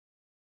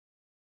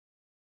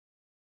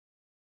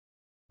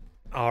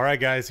All right,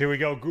 guys, here we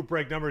go. Group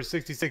break number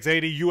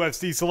 6680,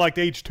 UFC Select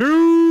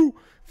H2.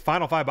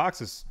 Final 5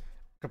 boxes.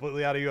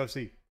 Completely out of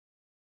UFC.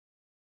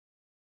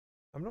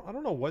 I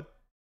don't know what...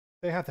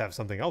 They have to have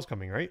something else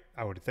coming, right?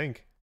 I would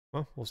think.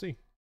 Well, we'll see.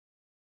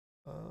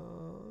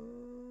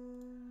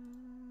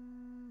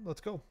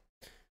 Let's go.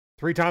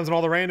 3 times on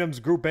all the randoms.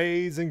 Group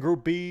A's and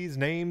Group B's.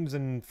 Names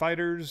and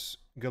fighters.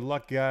 Good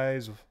luck,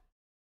 guys.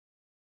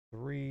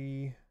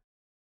 3...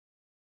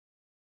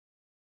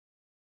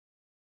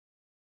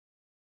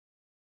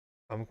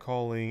 I'm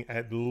calling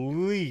at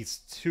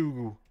least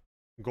 2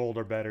 gold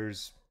or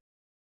betters.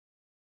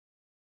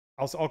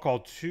 I'll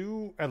call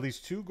at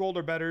least 2 gold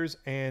or betters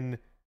and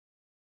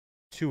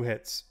 2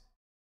 hits.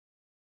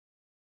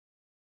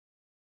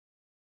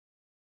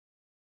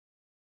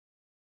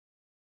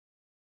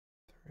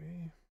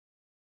 Three.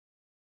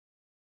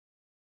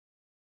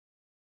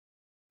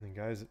 And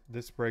guys,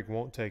 this break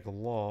won't take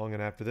long.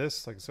 And after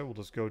this, like I said, we'll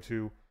just go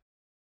to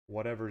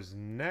whatever's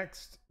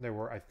next. There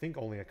were, I think,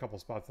 only a couple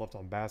spots left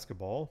on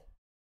basketball.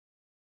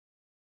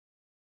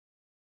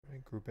 All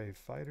right, Group A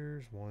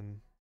fighters. 1,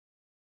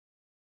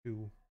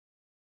 2,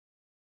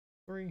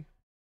 3.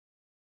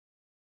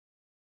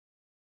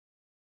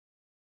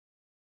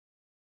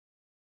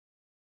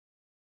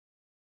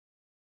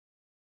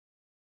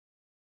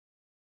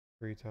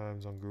 Three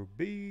times on Group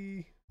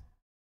B.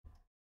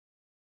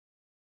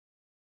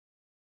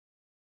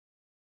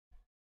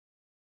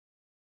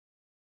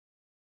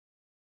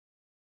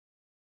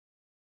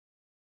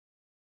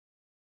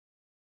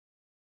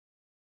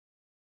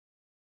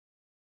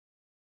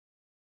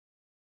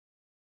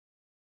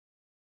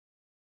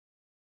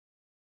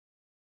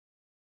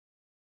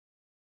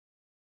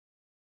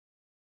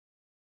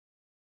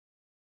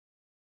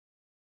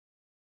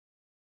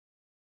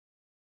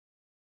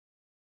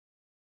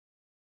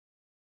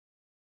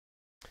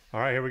 All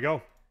right, here we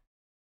go.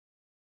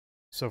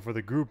 So for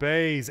the Group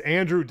A's,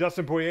 Andrew,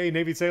 Dustin Poirier,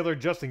 Navy Sailor,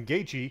 Justin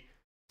Gaethje,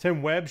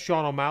 Tim Webb,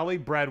 Sean O'Malley,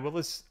 Brad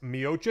Willis,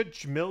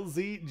 Miocic,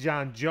 Millsy,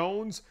 John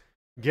Jones,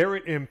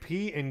 Garrett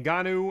MP,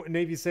 Ngannou,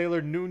 Navy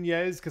Sailor,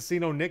 Nunez,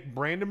 Casino Nick,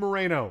 Brandon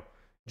Moreno,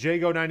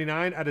 Jago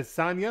 99,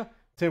 Adesanya,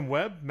 Tim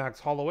Webb,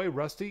 Max Holloway,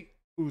 Rusty,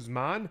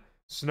 Usman,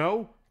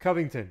 Snow,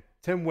 Covington,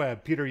 Tim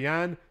Webb, Peter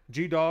Yan,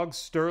 G-Dog,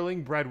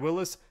 Sterling, Brad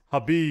Willis,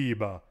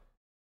 Habib,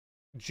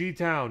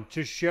 G-Town,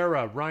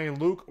 Teixeira, Ryan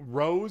Luke,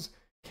 Rose,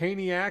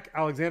 Kaniak,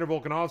 Alexander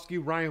Volkanovski,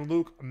 Ryan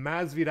Luke,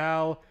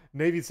 Masvidal,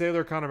 Navy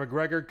Sailor, Conor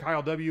McGregor,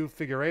 Kyle W.,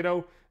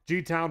 Figueiredo,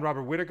 G-Town,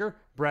 Robert Whitaker,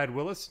 Brad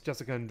Willis,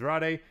 Jessica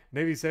Andrade,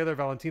 Navy Sailor,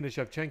 Valentina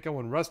Shevchenko,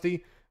 and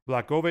Rusty,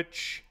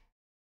 Blakovic.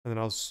 And then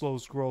I'll slow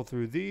scroll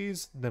through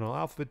these. Then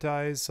I'll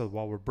alphabetize, so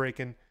while we're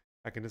breaking,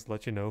 I can just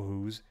let you know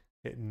who's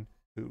hitting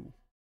who.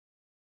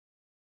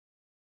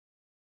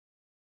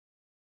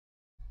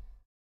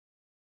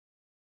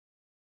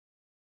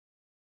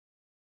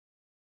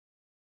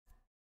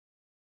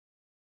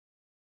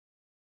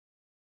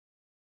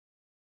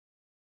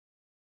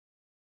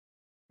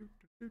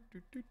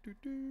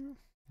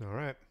 All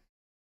right.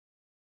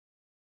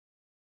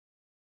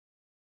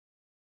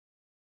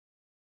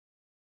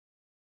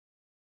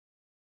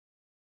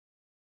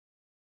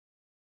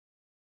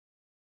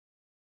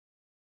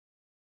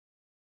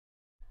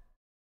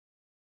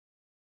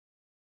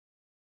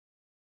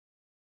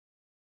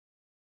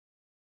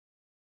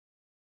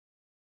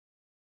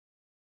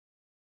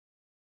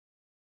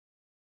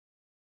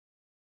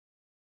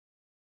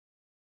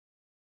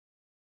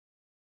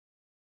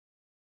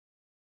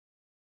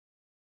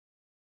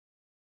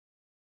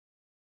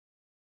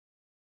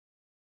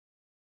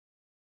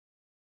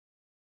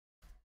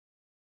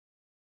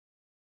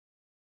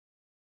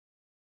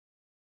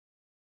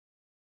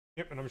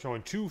 Yep, and I'm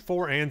showing 2,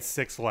 4, and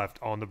 6 left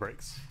on the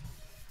breaks.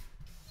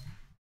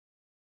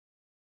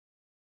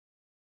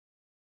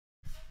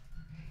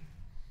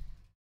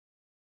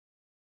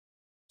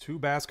 Two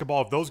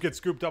basketball. If those get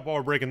scooped up while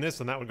we're breaking this,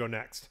 then that would go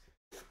next.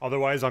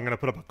 Otherwise, I'm going to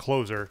put up a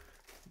closer,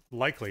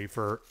 likely,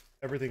 for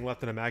everything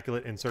left in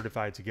Immaculate and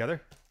Certified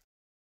together.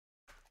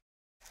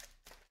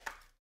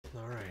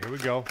 All right, here we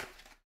go.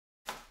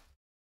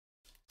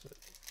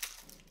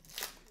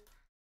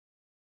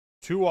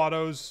 2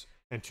 autos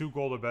and 2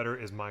 gold or better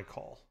is my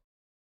call.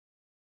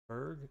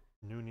 Berg,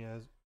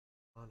 Nunez,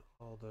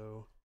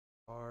 Aldo,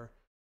 Our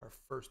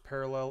first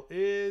parallel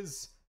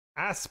is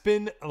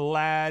Aspen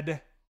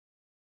Ladd.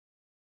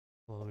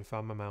 Well, let me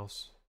find my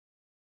mouse.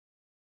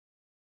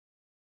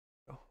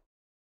 Oh.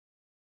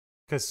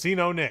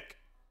 Casino Nick.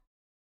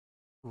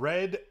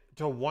 Red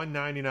to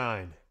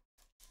 199.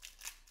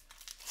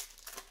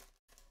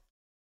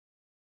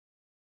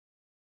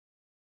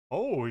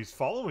 Oh, he's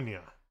following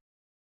you.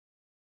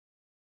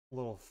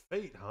 Little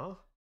fate, huh?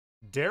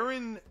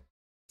 Darren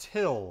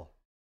Till.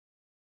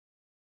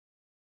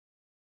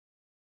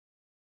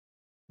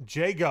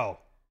 Jago.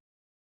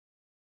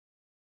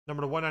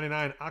 Number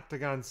 199,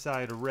 Octagon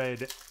Side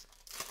Red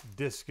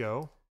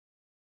Disco.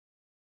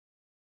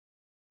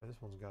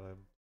 This one's got a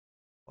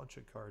bunch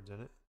of cards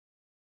in it.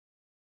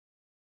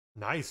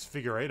 Nice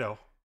Figueiredo.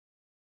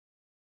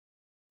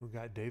 We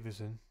got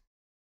Davison.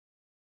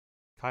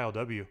 Kyle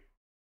W.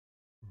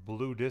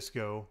 Blue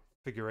Disco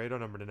Figueiredo,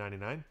 number to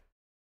 99.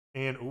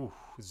 And, ooh,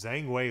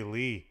 Zhang Wei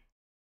Li.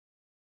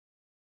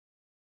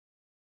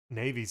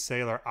 Navy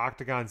Sailor,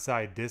 Octagon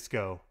Side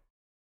Disco.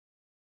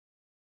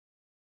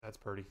 That's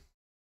pretty.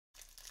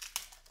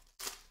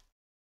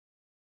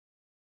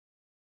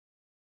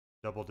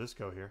 Double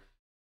disco here.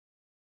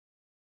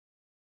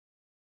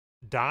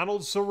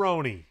 Donald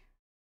Cerrone.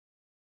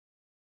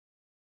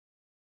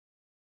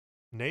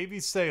 Navy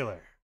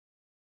Sailor.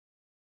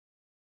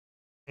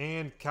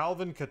 And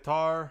Calvin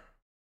Qatar.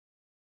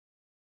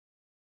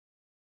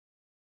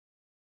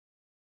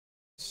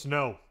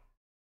 Snow.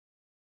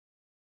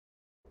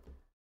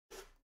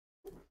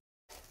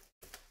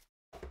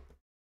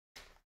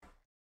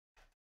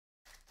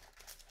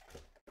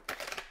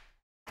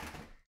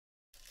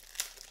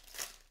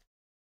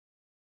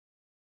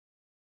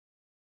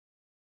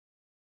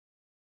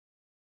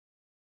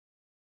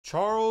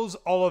 Charles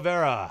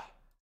Oliveira.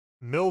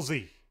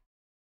 Millsy.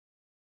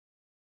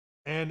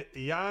 And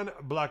Jan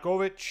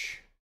Blachowicz.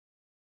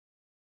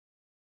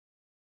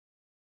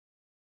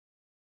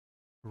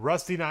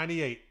 Rusty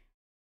 98.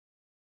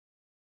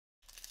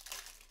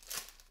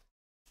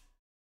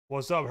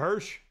 What's up,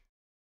 Hirsch?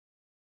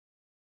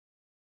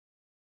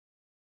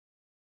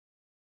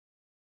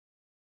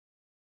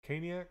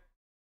 Caniac?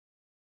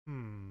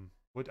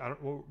 What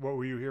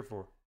were you here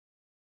for?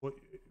 What,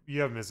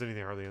 you haven't missed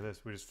anything hardly in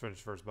this. We just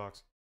finished first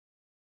box.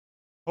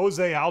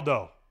 Jose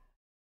Aldo.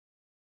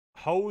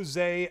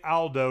 Jose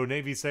Aldo,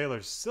 Navy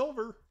Sailor.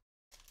 Silver.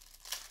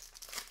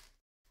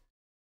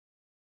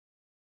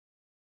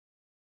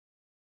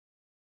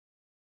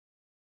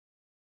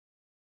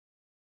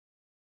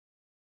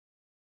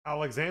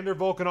 Alexander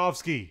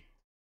Volkanovski.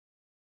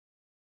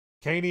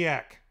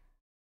 Caniac.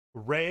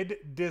 Red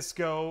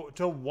Disco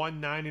to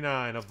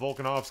 199 of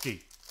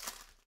Volkanovski.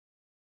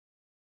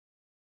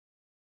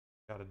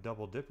 Got a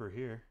double dipper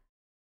here.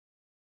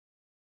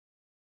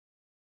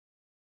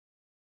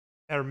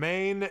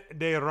 Hermain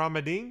de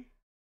Ramadin.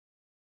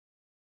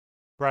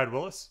 Brad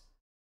Willis.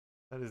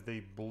 That is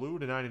the blue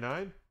to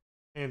 99.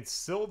 And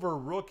silver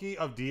rookie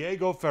of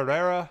Diego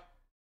Ferreira.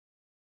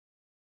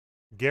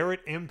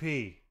 Garrett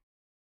MP.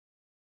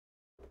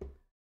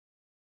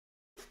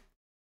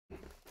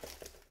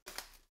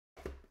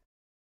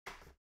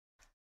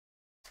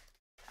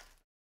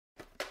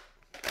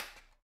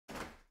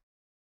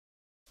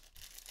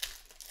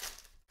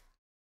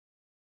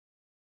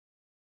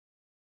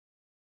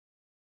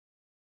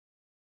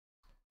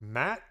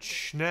 Matt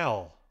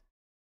Schnell.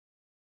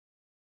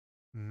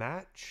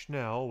 Matt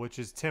Schnell, which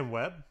is Tim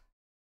Webb.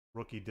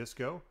 Rookie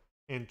Disco.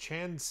 And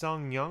Chan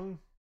Sung Young.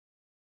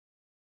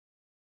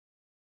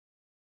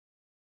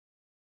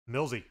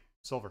 Millsy.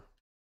 Silver.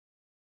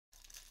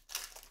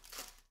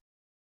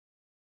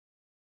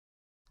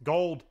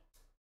 Gold.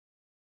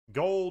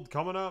 Gold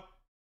coming up.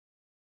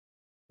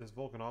 This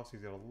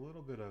Volkanovski's got a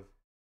little bit of...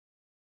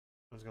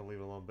 I'm just going to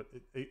leave it alone, but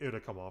it'll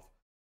come off.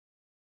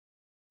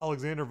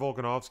 Alexander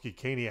Volkanovski,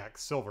 Caniac,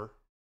 silver.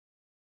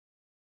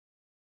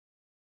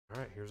 All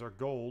right, here's our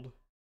gold.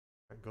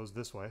 It goes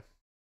this way.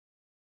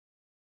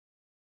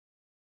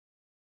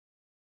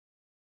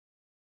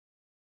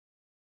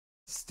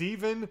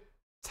 Stephen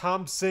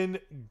Thompson,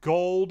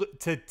 gold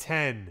to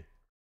 10.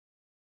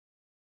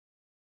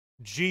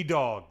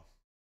 G-Dog.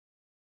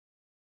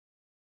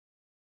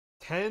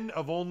 10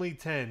 of only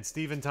 10,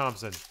 Stephen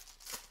Thompson.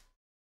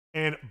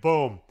 And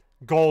boom,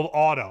 gold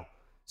auto.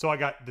 So I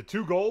got the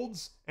 2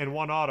 golds and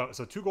 1 auto.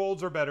 So 2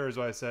 golds or better is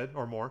what I said,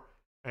 or more.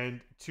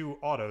 And 2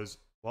 autos.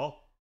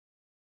 Well,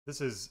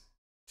 this is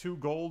 2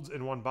 golds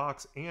in 1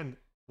 box, and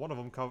one of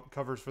them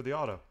covers for the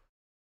auto.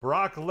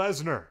 Brock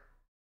Lesnar.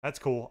 That's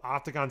cool.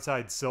 Octagon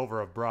side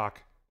silver of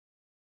Brock.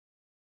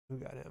 Who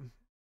got him?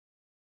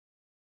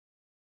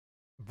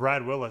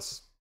 Brad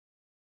Willis.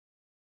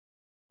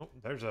 Oh,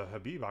 there's a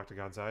Habib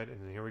octagon side, and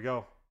then here we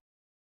go.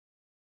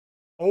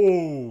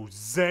 Oh,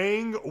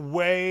 Zhang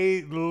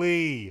Wei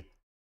Li.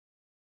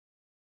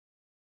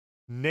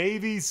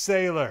 Navy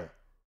Sailor.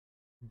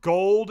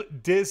 Gold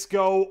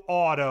Disco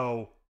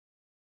Auto.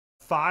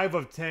 5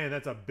 of 10.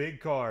 That's a big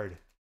card.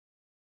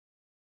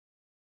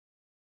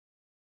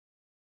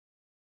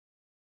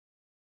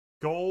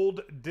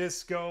 Gold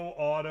Disco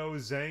Auto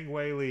Zhang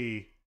Wei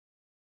Li.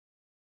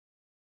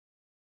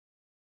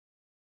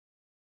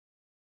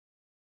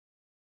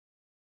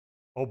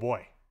 Oh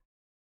boy.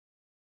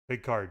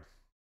 Big card.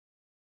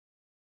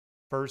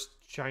 First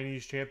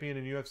Chinese champion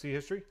in UFC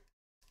history.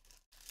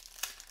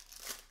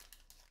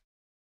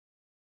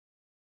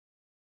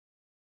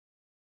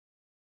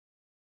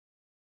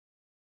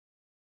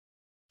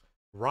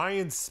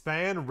 Ryan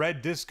Spann,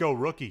 Red Disco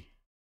rookie.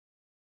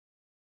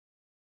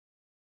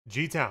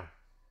 G-Town.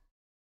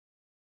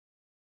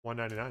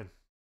 199.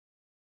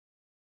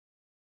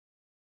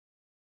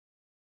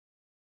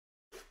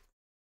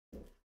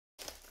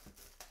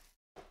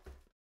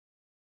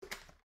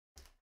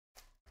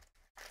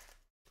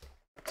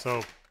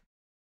 So,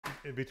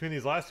 in between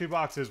these last 2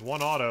 boxes,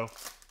 1 auto,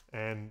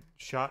 and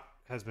shot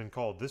has been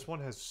called. This one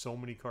has so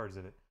many cards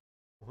in it.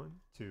 1,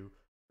 2,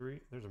 3.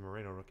 There's a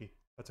Moreno rookie.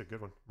 That's a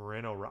good one.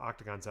 Moreno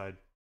octagon side.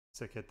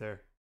 Sick hit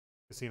there.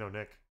 Casino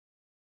Nick.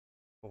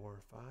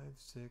 4, 5,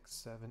 6,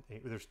 7,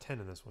 8. There's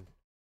 10 in this one.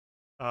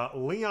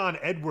 Leon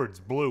Edwards,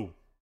 blue.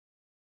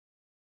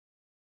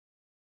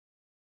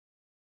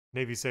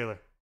 Navy Sailor.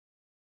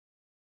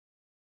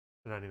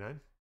 99.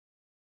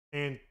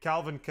 And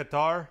Calvin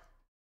Qatar.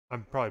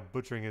 I'm probably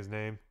butchering his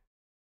name.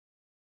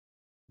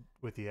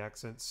 With the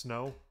accent.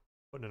 Snow.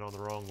 Putting it on the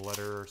wrong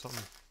letter or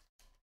something.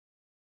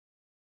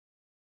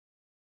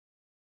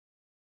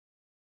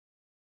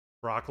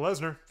 Brock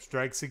Lesnar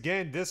strikes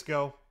again.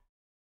 Disco.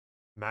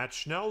 Matt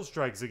Schnell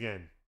strikes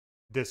again.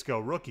 Disco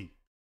rookie.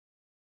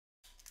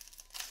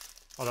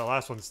 Oh, that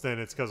last one's thin.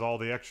 It's because all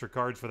the extra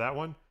cards for that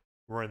one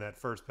were in that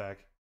first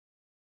pack.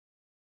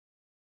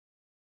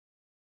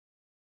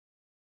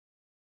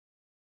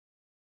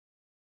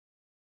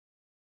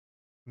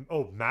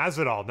 Oh,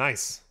 Masvidal.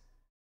 Nice.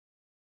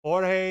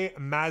 Jorge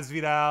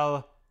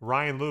Masvidal.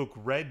 Ryan Luke.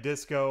 Red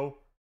Disco.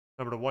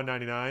 Number to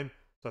 199.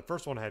 So that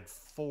first one had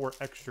 4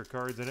 extra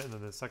cards in it, and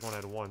then the second one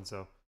had 1.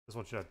 So this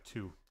one should have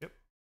 2. Yep.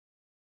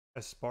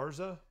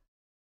 Esparza.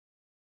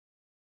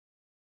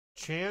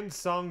 Chan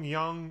Sung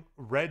Young.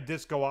 Red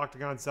Disco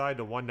Octagon side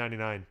to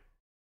 199.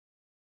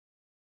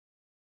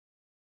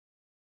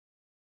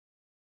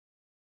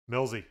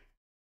 Millsy.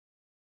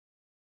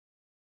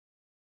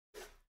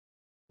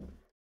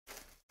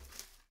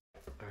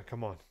 All right,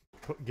 come on.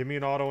 Give me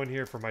an auto in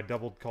here for my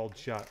double called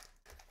shot.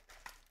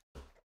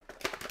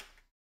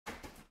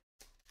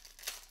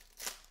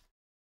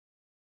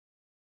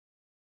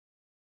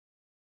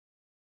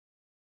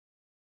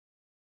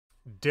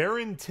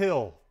 Darren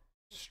Till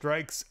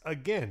strikes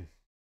again.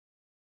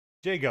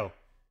 Jago.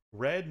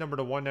 Red, number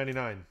to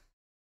 199.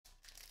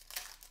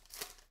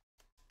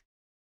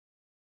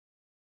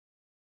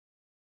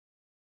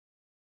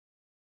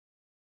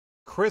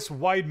 Chris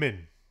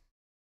Weidman.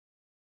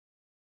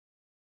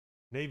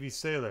 Navy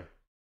Sailor.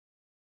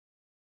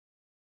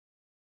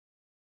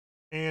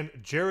 And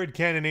Jared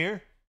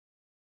Cannonier.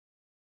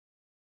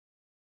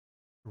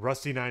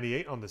 Rusty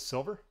 98 on the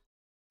silver.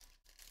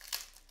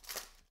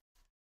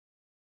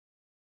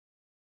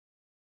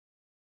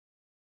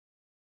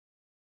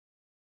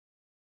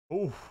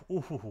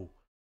 Ooh.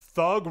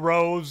 Thug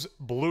Rose,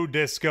 Blue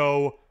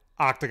Disco,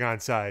 Octagon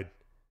side.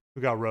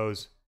 We got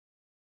Rose.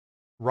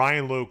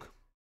 Ryan Luke.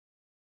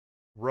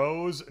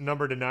 Rose,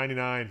 number to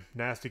 99.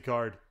 Nasty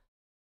card.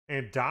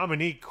 And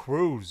Dominique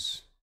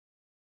Cruz.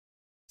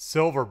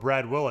 Silver,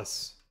 Brad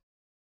Willis.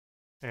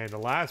 And the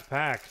last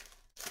pack.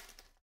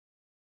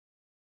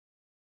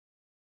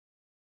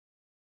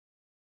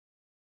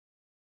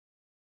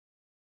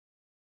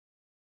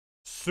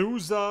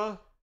 Souza.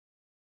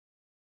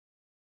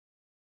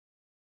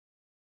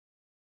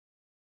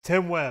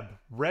 Tim Webb.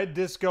 Red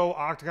Disco,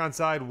 Octagon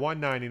side,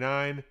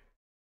 199.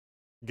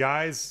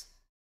 Guys,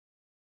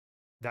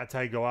 that's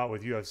how you go out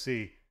with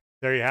UFC.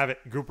 There you have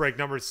it. Group break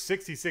number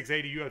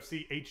 6680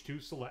 UFC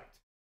H2 Select.